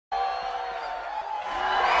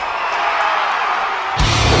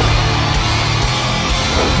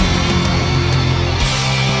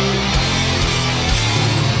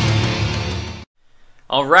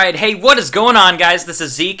Alright, hey, what is going on, guys? This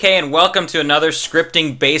is ZK and welcome to another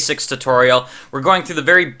scripting basics tutorial. We're going through the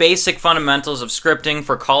very basic fundamentals of scripting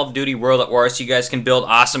for Call of Duty World at War so you guys can build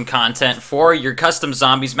awesome content for your custom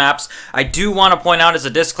zombies maps. I do want to point out as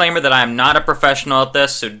a disclaimer that I am not a professional at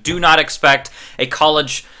this, so do not expect a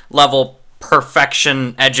college level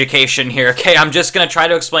perfection education here, okay? I'm just going to try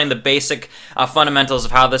to explain the basic fundamentals of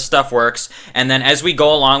how this stuff works, and then as we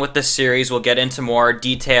go along with this series, we'll get into more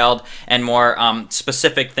detailed and more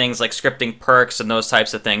specific things like scripting perks and those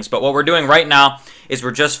types of things. But what we're doing right now is we're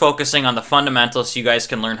just focusing on the fundamentals so you guys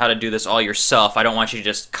can learn how to do this all yourself. I don't want you to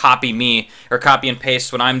just copy me or copy and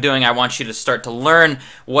paste what I'm doing. I want you to start to learn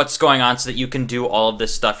what's going on so that you can do all of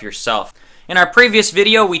this stuff yourself. In our previous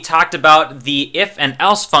video, we talked about the if and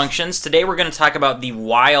else functions. Today we're going to talk about the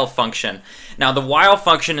while function. Now the while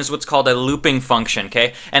function is what's called a looping function,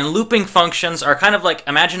 okay? And looping functions are kind of like,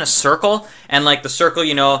 imagine a circle, and like the circle,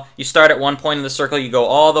 you know, you start at one point in the circle, you go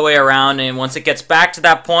all the way around, and once it gets back to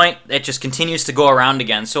that point, it just continues to go around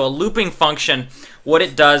again. So a looping function, what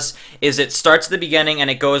it does is it starts at the beginning and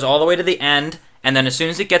it goes all the way to the end, and then as soon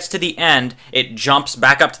as it gets to the end, it jumps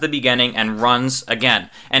back up to the beginning and runs again.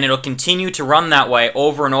 And it'll continue to run that way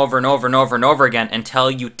over and over and over and over and over again until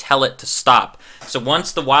you tell it to stop. So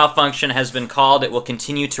once the while function has been called, it will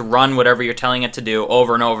continue to run whatever you're telling it to do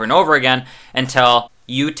over and over and over again until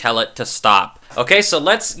you tell it to stop. Okay, so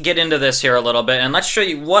let's get into this here a little bit, and let's show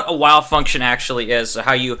you what a while function actually is, so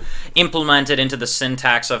how you implement it into the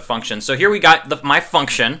syntax of functions. So here we got my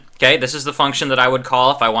function. Okay, this is the function that I would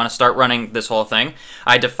call if I want to start running this whole thing.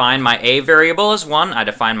 I define my A variable as 1, I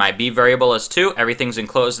define my B variable as 2, everything's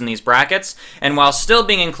enclosed in these brackets, and while still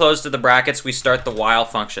being enclosed to the brackets, we start the while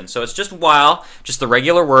function. So it's just while, just the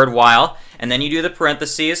regular word while, and then you do the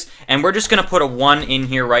parentheses, and we're just going to put a 1 in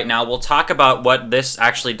here right now. We'll talk about what this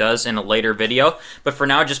actually does in a later video, but for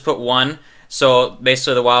now just put 1. So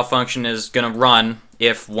basically the while function is going to run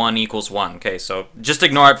if 1 equals 1. Okay, so just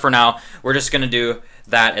ignore it for now. We're just going to do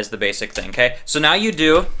that as the basic thing. Okay, so now you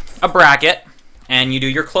do a bracket and you do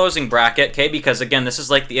your closing bracket, okay, because again this is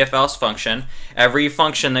like the if-else function. Every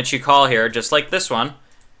function that you call here, just like this one,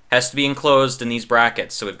 has to be enclosed in these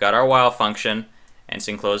brackets. So we've got our while function and it's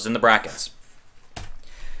enclosed in the brackets.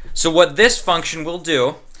 So what this function will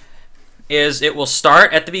do is it will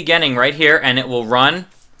start at the beginning right here and it will run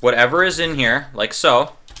whatever is in here, like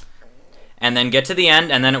so, and then get to the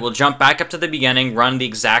end, and then it will jump back up to the beginning, run the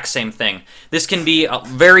exact same thing. This can be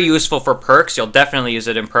very useful for perks. You'll definitely use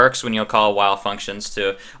it in perks when you'll call while functions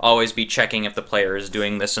to always be checking if the player is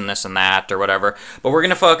doing this and this and that or whatever. But we're going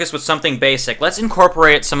to focus with something basic. Let's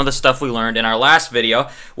incorporate some of the stuff we learned in our last video,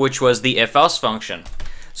 which was the if-else function.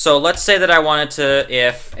 So let's say that I wanted to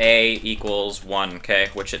if A equals 1, okay,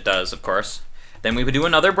 which it does, of course. Then we would do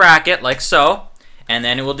another bracket like so, and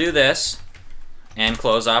then it will do this and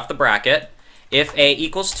close off the bracket. If A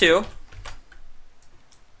equals 2,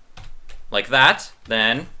 like that,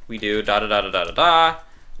 then we do da da da da da da da.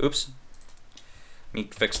 Oops. Let me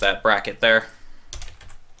fix that bracket there.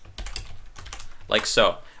 Like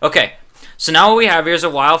so. Okay, so now what we have here is a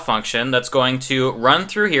while function that's going to run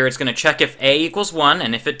through here. It's going to check if A equals 1,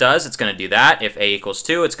 and if it does, it's going to do that. If A equals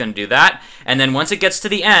 2, it's going to do that. And then once it gets to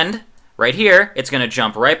the end, right here, it's going to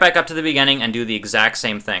jump right back up to the beginning and do the exact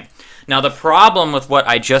same thing. Now the problem with what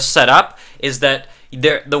I just set up is that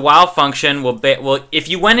the while function will if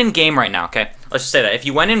you went in game right now, okay, let's just say that if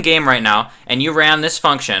you went in game right now and you ran this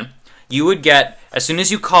function, you would get, as soon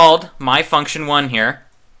as you called my function 1 here,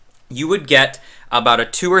 you would get about a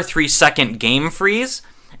 2 or 3 second game freeze,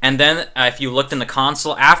 and then if you looked in the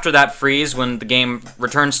console after that freeze, when the game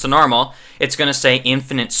returns to normal, it's going to say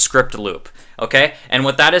infinite script loop. Okay, and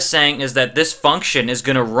what that is saying is that this function is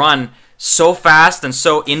going to run so fast and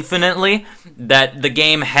so infinitely that the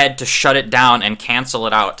game had to shut it down and cancel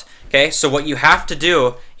it out. Okay, so what you have to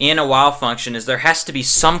do in a while function is there has to be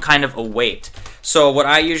some kind of a wait. So what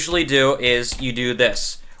I usually do is you do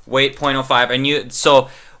this, wait 0.05, and so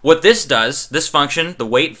what this does, this function, the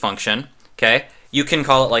wait function, okay, you can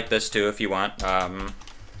call it like this too if you want,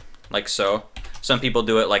 like so. Some people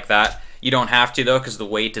do it like that. You don't have to though, because the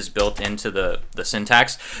wait is built into the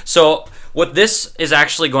syntax. So what this is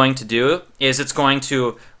actually going to do is it's going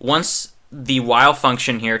to, once the while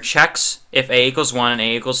function here checks if A equals 1 and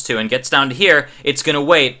A equals 2 and gets down to here, it's going to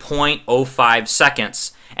wait 0.05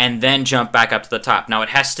 seconds and then jump back up to the top. Now it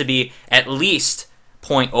has to be at least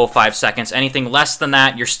 0.05 seconds. Anything less than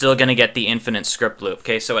that, you're still going to get the infinite script loop.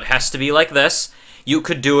 Okay, so it has to be like this. You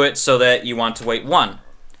could do it so that you want to wait 1.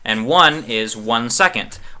 And 1 is 1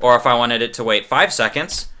 second. Or if I wanted it to wait 5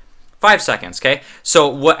 seconds, 5 seconds, okay? So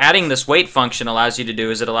what adding this wait function allows you to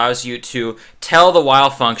do is it allows you to tell the while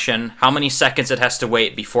function how many seconds it has to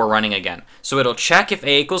wait before running again. So it'll check if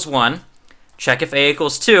a equals 1, check if a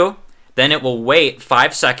equals 2, then it will wait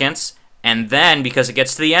 5 seconds, and then because it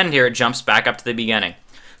gets to the end here, it jumps back up to the beginning.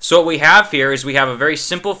 So what we have here is we have a very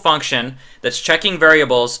simple function that's checking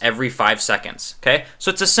variables every 5 seconds, okay? So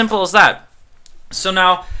it's as simple as that. So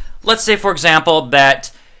now, let's say, for example,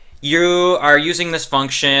 that you are using this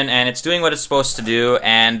function and it's doing what it's supposed to do,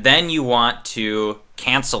 and then you want to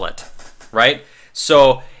cancel it, right?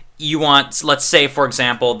 So you want, let's say, for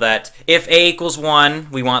example, that if a equals 1,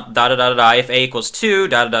 we want da da da da da, if a equals 2,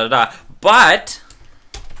 da da da da da, but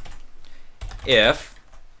if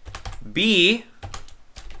b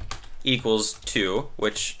equals 2,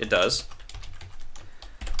 which it does,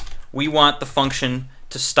 we want the function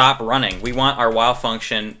to stop running. We want our while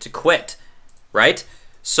function to quit, right?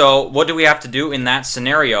 So what do we have to do in that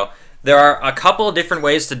scenario? There are a couple of different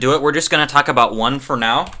ways to do it. We're just going to talk about one for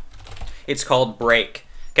now. It's called break.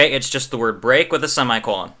 Okay, it's just the word break with a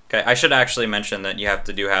semicolon. Okay, I should actually mention that you have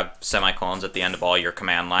to have semicolons at the end of all your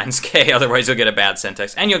command lines. Okay, otherwise you'll get a bad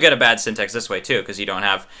syntax. And you'll get a bad syntax this way too, because you don't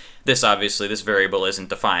have this, obviously, this variable isn't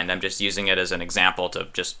defined. I'm just using it as an example to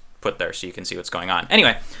just put there so you can see what's going on.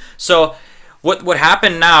 Anyway, so what would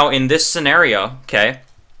happen now in this scenario, okay,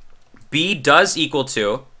 b does equal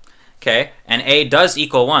 2, okay, and a does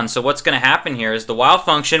equal 1. So what's going to happen here is the while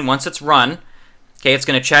function, once it's run, okay, it's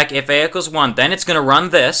going to check if a equals 1, then it's going to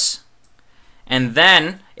run this, and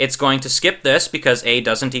then it's going to skip this because a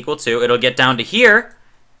doesn't equal 2. It'll get down to here,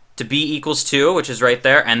 to b equals 2, which is right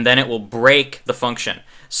there, and then it will break the function.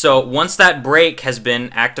 So once that break has been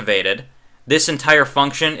activated, this entire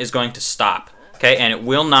function is going to stop, okay, and it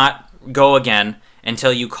will not go again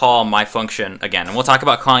until you call my function again. And we'll talk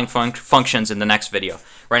about calling functions in the next video.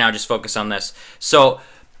 Right now, just focus on this. So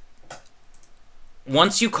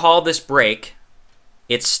once you call this break,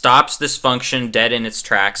 it stops this function dead in its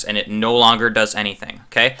tracks, and it no longer does anything,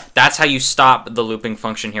 okay? That's how you stop the looping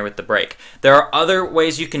function here with the break. There are other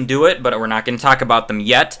ways you can do it, but we're not going to talk about them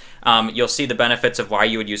yet. You'll see the benefits of why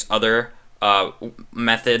you would use other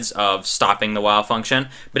methods of stopping the while function.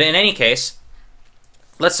 But in any case,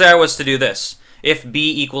 let's say I was to do this. If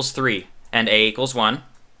b equals 3 and a equals 1,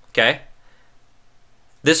 okay?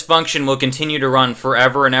 This function will continue to run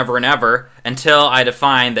forever and ever and ever until I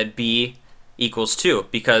define that b equals 2,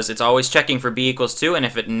 because it's always checking for b equals 2, and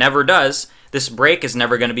if it never does, this break is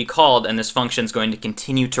never going to be called, and this function is going to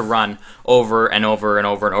continue to run over and over and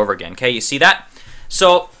over and over again. Okay, you see that?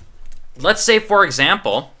 So let's say, for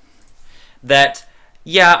example, that,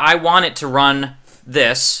 yeah, I want it to run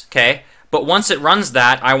this, okay, but once it runs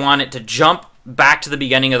that, I want it to jump back to the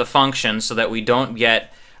beginning of the function so that we don't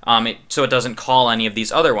get, so it doesn't call any of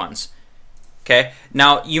these other ones. Okay,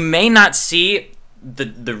 now you may not see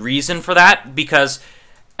the reason for that, because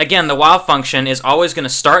again, the while function is always going to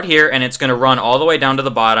start here and it's going to run all the way down to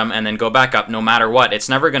the bottom and then go back up no matter what. It's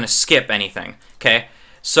never going to skip anything. Okay,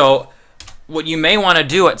 so what you may want to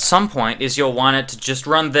do at some point is you'll want it to just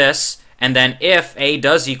run this, and then if a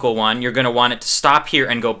does equal 1, you're going to want it to stop here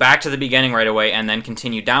and go back to the beginning right away and then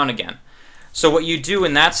continue down again. So what you do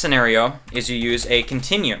in that scenario is you use a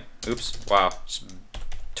continue. Oops, wow, just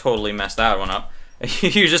totally messed that one up. You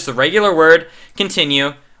use just the regular word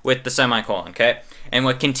continue with the semicolon, okay? And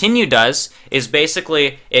what continue does is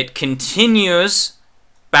basically it continues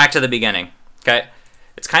back to the beginning, okay?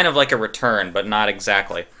 It's kind of like a return, but not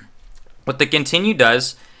exactly. What the continue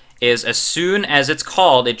does is as soon as it's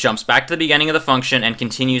called, it jumps back to the beginning of the function and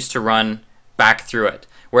continues to run back through it.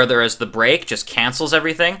 Whereas the break just cancels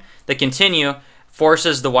everything, the continue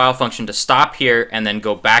forces the while function to stop here and then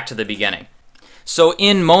go back to the beginning. So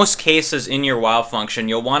in most cases in your while function,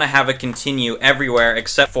 you'll want to have a continue everywhere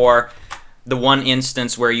except for the one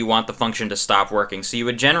instance where you want the function to stop working. So you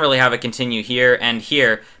would generally have a continue here and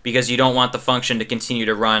here because you don't want the function to continue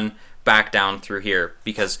to run back down through here,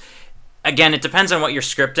 because again, it depends on what you're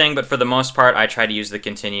scripting, but for the most part I try to use the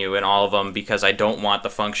continue in all of them because I don't want the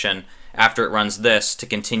function after it runs this to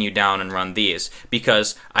continue down and run these,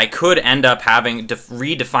 because I could end up having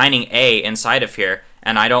redefining a inside of here,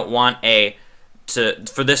 and I don't want a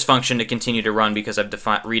for this function to continue to run because I've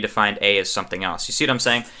redefined a as something else. You see what I'm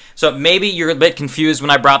saying? So maybe you're a bit confused when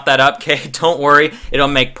I brought that up. Okay, don't worry. It'll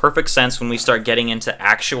make perfect sense when we start getting into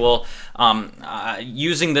actual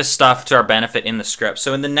using this stuff to our benefit in the script.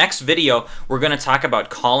 So in the next video, we're going to talk about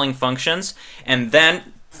calling functions, and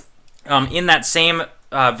then in that same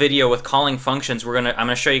video with calling functions, I'm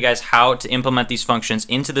gonna show you guys how to implement these functions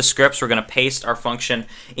into the scripts. We're gonna paste our function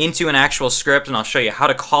into an actual script, and I'll show you how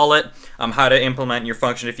to call it, how to implement your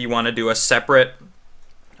function if you want to do a separate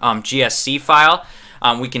GSC file.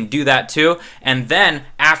 We can do that too. And then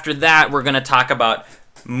after that, we're going to talk about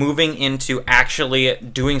moving into actually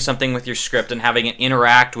doing something with your script and having it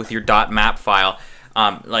interact with your .map file.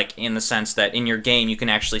 Like in the sense that in your game you can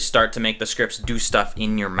actually start to make the scripts do stuff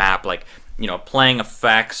in your map, like, you know, playing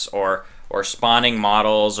effects or spawning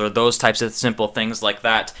models or those types of simple things like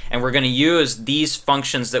that. And we're going to use these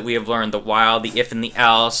functions that we have learned, the while, the if and the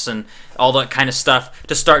else, and all that kind of stuff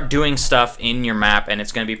to start doing stuff in your map. And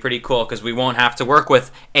it's going to be pretty cool because we won't have to work with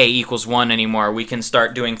a = 1 anymore. We can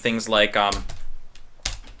start doing things like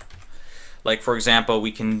for example,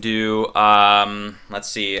 we can do, let's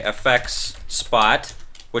see, FX spot,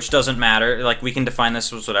 which doesn't matter. Like, we can define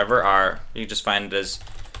this as whatever. You just find it as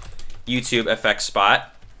YouTube FX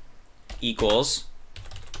spot equals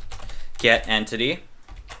get entity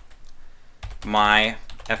my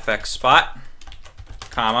FX spot,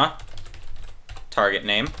 comma, target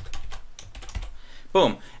name.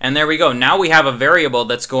 Boom. And there we go. Now we have a variable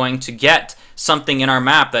that's going to get something in our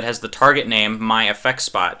map that has the target name my FX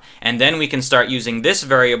spot. And then we can start using this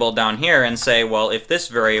variable down here and say, well, if this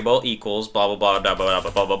variable equals blah blah blah blah blah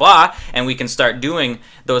blah blah blah blah, and we can start doing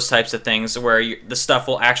those types of things where the stuff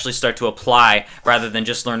will actually start to apply rather than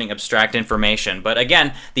just learning abstract information. But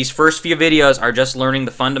again, these first few videos are just learning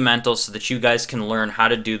the fundamentals so that you guys can learn how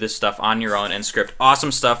to do this stuff on your own and script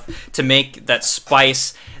awesome stuff to make that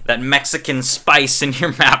spice, that Mexican spice in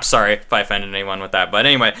your map. Sorry if I offended anyone with that, but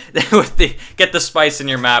anyway, get the spice in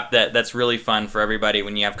your map that's really fun for everybody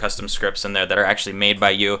when you have custom scripts in there that are actually made by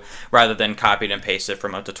you rather than copied and pasted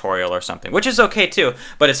from a tutorial or something, which is okay too,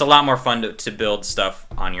 but it's a lot more fun to build stuff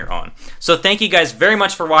on your own. So thank you guys very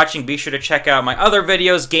much for watching. Be sure to check out my other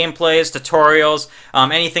videos, gameplays, tutorials,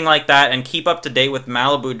 anything like that, and keep up to date with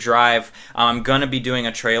Malibu Drive. I'm going to be doing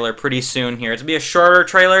a trailer pretty soon here. It'll be a shorter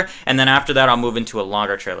trailer, and then after that I'll move into a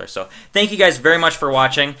longer trailer. So thank you guys very much for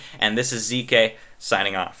watching, and this is ZK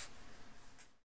signing off.